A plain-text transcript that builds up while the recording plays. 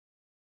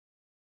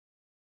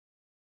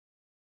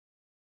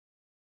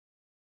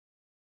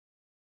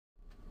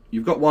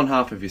you've got one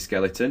half of your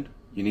skeleton,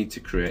 you need to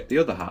create the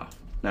other half.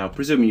 Now,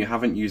 presuming you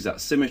haven't used that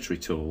symmetry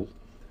tool,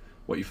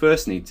 what you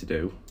first need to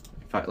do,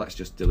 in fact, let's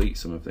just delete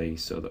some of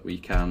these so that we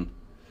can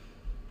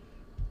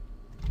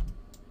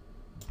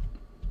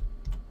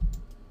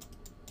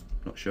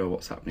not sure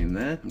what's happening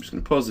there. I'm just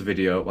going to pause the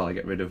video while I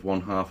get rid of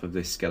one half of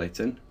this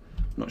skeleton.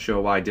 I'm not sure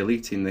why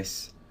deleting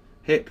this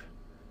hip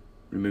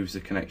removes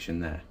the connection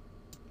there.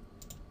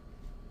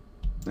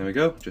 There we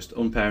go, just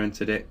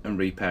unparented it and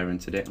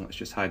reparented it. Let's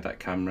just hide that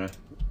camera,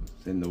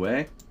 it's in the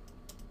way.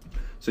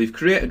 So you've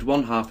created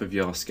one half of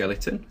your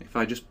skeleton. If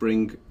I just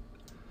bring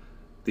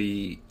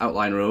the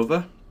outliner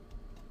over,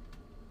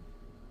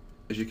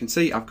 as you can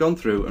see, I've gone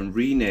through and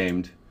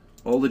renamed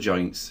all the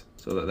joints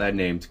so that they're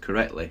named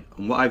correctly.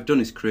 And what I've done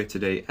is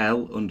created a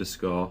L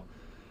underscore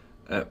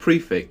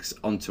prefix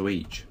onto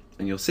each.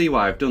 And you'll see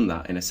why I've done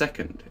that in a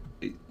second.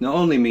 It not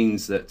only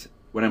means that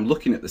when I'm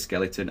looking at the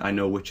skeleton, I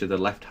know which are the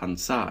left-hand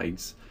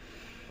sides,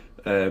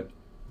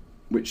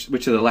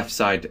 which are the left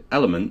side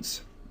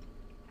elements.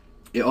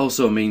 It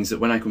also means that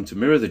when I come to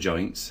mirror the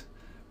joints,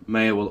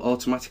 Maya will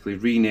automatically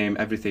rename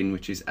everything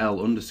which is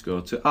L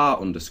underscore to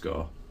R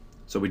underscore.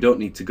 So we don't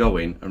need to go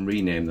in and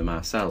rename them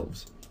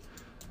ourselves.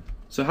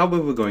 So how are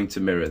we going to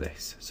mirror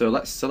this? So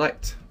let's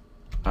select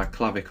our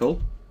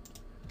clavicle,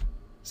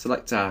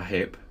 select our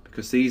hip,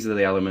 because these are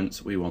the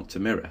elements we want to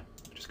mirror.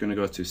 I'm just going to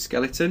go to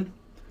skeleton,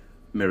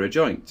 mirror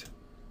joint,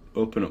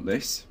 open up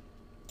this.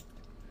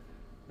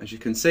 As you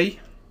can see,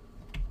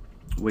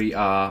 we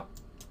are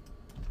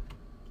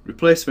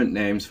replacement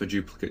names for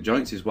duplicate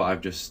joints is what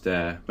I've just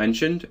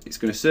mentioned. It's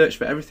going to search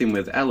for everything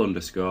with L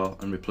underscore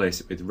and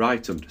replace it with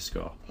right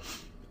underscore.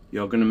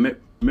 You're going to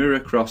mirror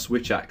across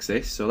which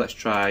axis, so let's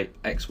try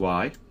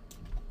XY.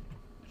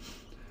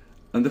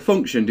 And the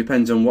function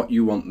depends on what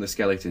you want the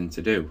skeleton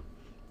to do.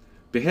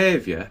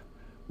 Behaviour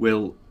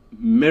will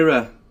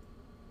mirror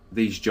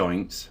these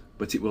joints,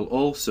 but it will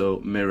also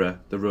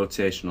mirror the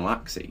rotational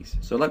axes.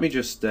 So let me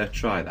just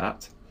try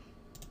that.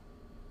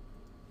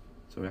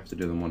 So we have to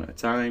do them one at a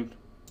time.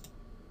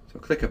 So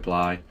click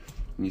apply,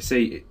 and you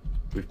see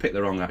we've picked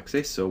the wrong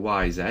axis, so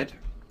YZ.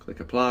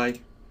 Click apply.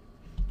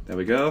 There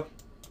we go.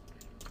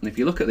 And if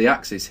you look at the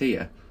axis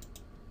here,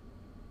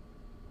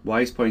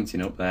 Y is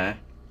pointing up there,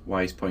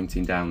 Y is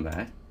pointing down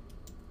there.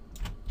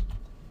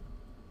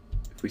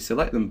 If we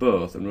select them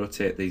both and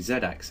rotate the Z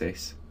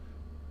axis,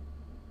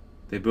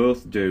 they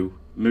both do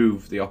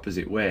move the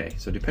opposite way.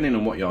 So depending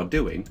on what you're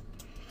doing,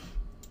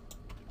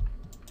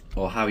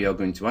 or how you're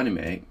going to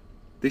animate,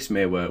 this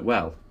may work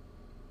well.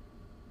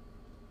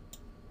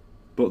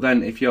 But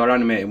then if you're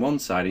animating one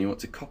side and you want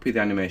to copy the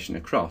animation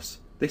across,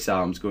 this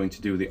arm's going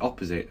to do the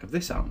opposite of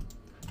this arm.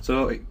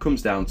 So it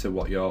comes down to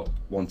what you're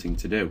wanting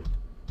to do.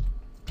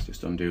 Let's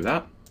just undo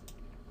that.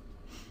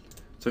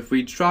 So if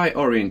we try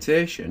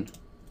orientation,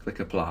 click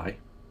apply,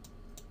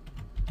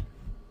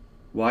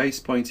 Y is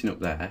pointing up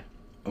there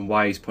and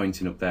Y is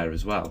pointing up there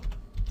as well.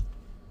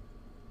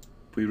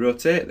 If we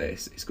rotate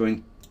this,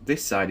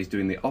 this side is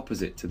doing the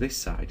opposite to this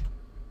side,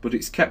 but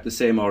it's kept the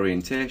same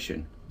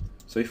orientation.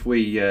 So if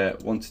we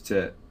wanted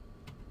to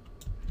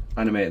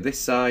animate this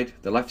side,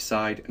 the left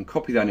side, and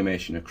copy the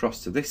animation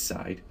across to this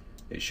side,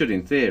 it should,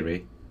 in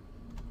theory,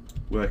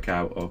 work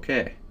out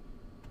okay.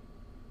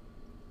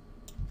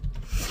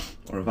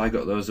 Or have I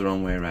got those the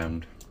wrong way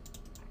around?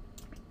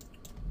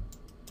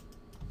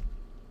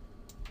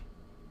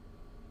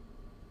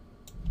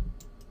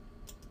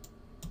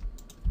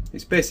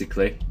 It's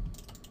basically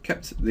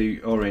kept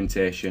the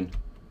orientation,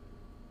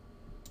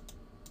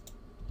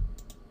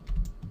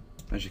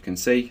 as you can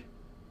see,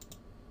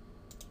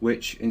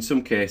 which in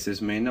some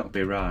cases may not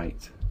be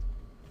right.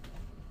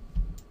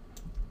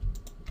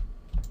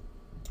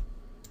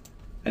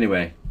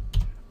 Anyway,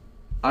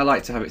 I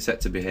like to have it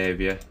set to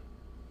behaviour.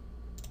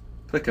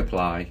 Click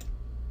apply.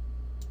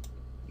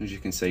 As you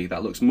can see,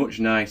 that looks much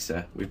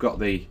nicer. We've got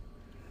the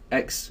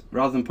X,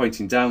 rather than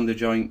pointing down the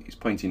joint, it's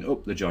pointing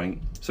up the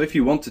joint. So if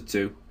you wanted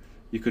to,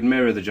 you could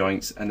mirror the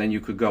joints, and then you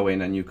could go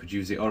in and you could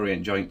use the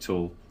orient joint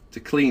tool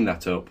to clean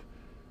that up.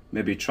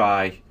 Maybe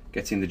try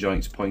getting the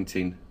joints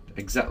pointing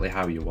exactly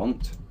how you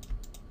want.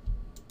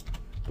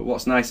 But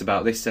what's nice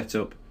about this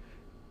setup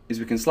is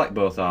we can select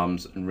both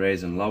arms and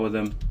raise and lower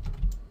them,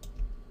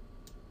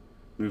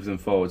 move them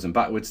forwards and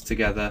backwards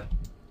together.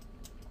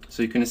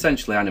 So you can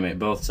essentially animate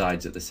both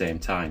sides at the same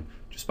time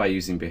just by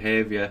using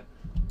behaviour.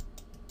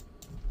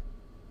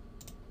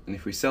 And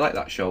if we select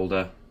that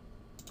shoulder,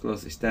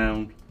 close this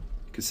down,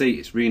 you can see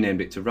it's renamed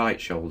it to right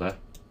shoulder,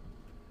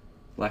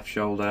 left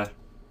shoulder,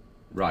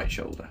 right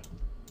shoulder.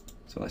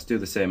 So let's do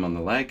the same on the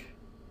leg.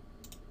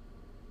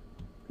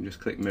 And just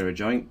click mirror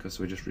joint because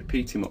we're just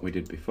repeating what we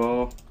did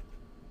before.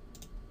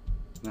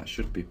 That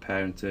should be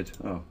parented.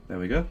 Oh, there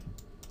we go.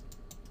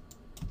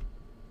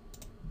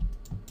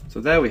 So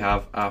there we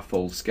have our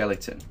full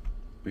skeleton.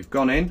 We've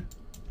gone in,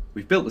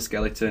 we've built the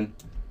skeleton,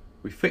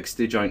 we've fixed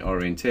the joint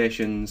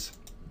orientations,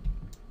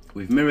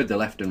 we've mirrored the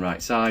left and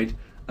right side,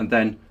 and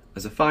then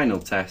as a final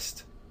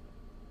test,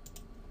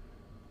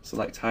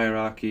 select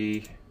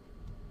hierarchy,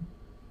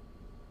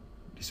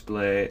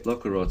 display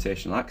local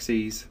rotational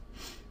axes,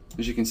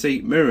 As you can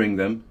see, mirroring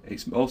them,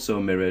 it's also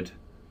mirrored,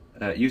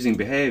 using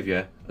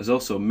behaviour has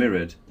also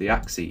mirrored the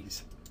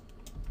axes.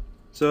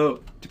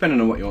 So depending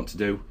on what you want to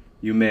do,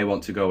 you may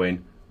want to go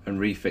in and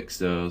refix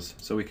those.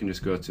 So we can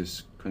just go to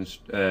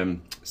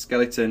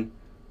skeleton,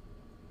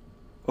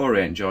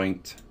 orient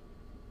joint.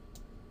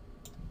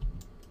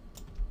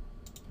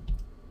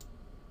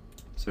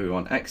 So we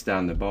want X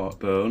down the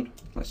bone.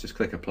 Let's just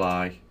click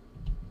apply.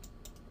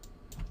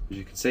 As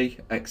you can see,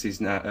 X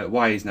is now,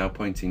 Y is now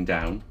pointing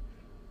down.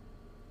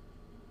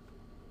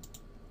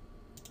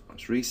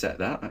 Let's reset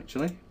that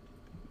actually.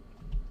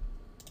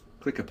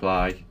 Click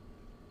apply.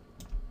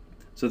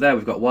 So there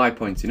we've got Y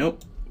pointing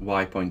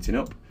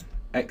up,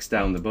 X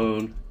down the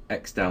bone,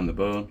 X down the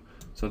bone.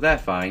 So they're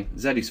fine.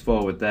 Z is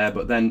forward there,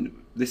 but then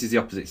this is the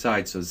opposite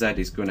side, so Z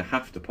is going to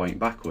have to point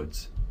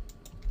backwards.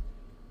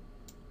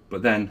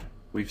 But then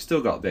we've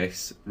still got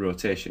this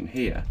rotation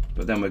here,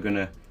 but then we're going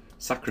to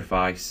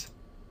sacrifice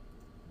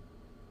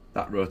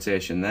that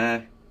rotation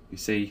there. You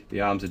see the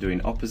arms are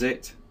doing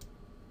opposite.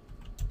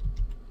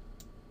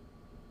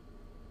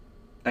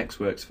 X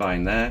works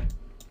fine there.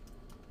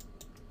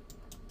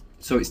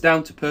 So it's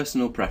down to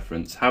personal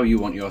preference how you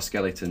want your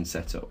skeleton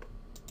set up.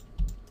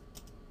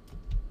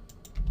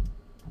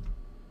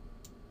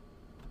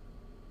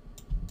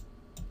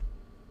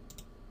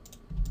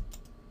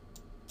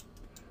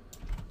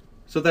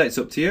 So there, it's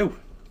up to you.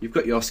 You've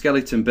got your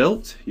skeleton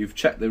built, you've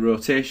checked the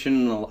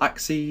rotational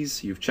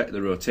axes, you've checked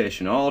the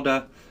rotation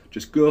order.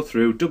 Just go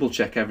through, double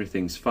check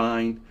everything's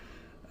fine,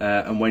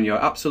 and when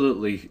you're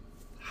absolutely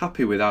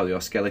happy with how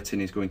your skeleton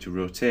is going to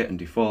rotate and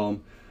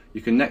deform, we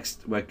can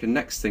next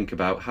think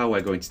about how we're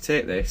going to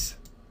take this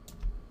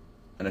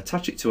and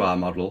attach it to our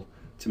model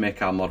to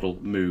make our model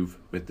move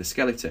with the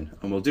skeleton,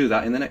 and we'll do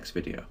that in the next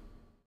video.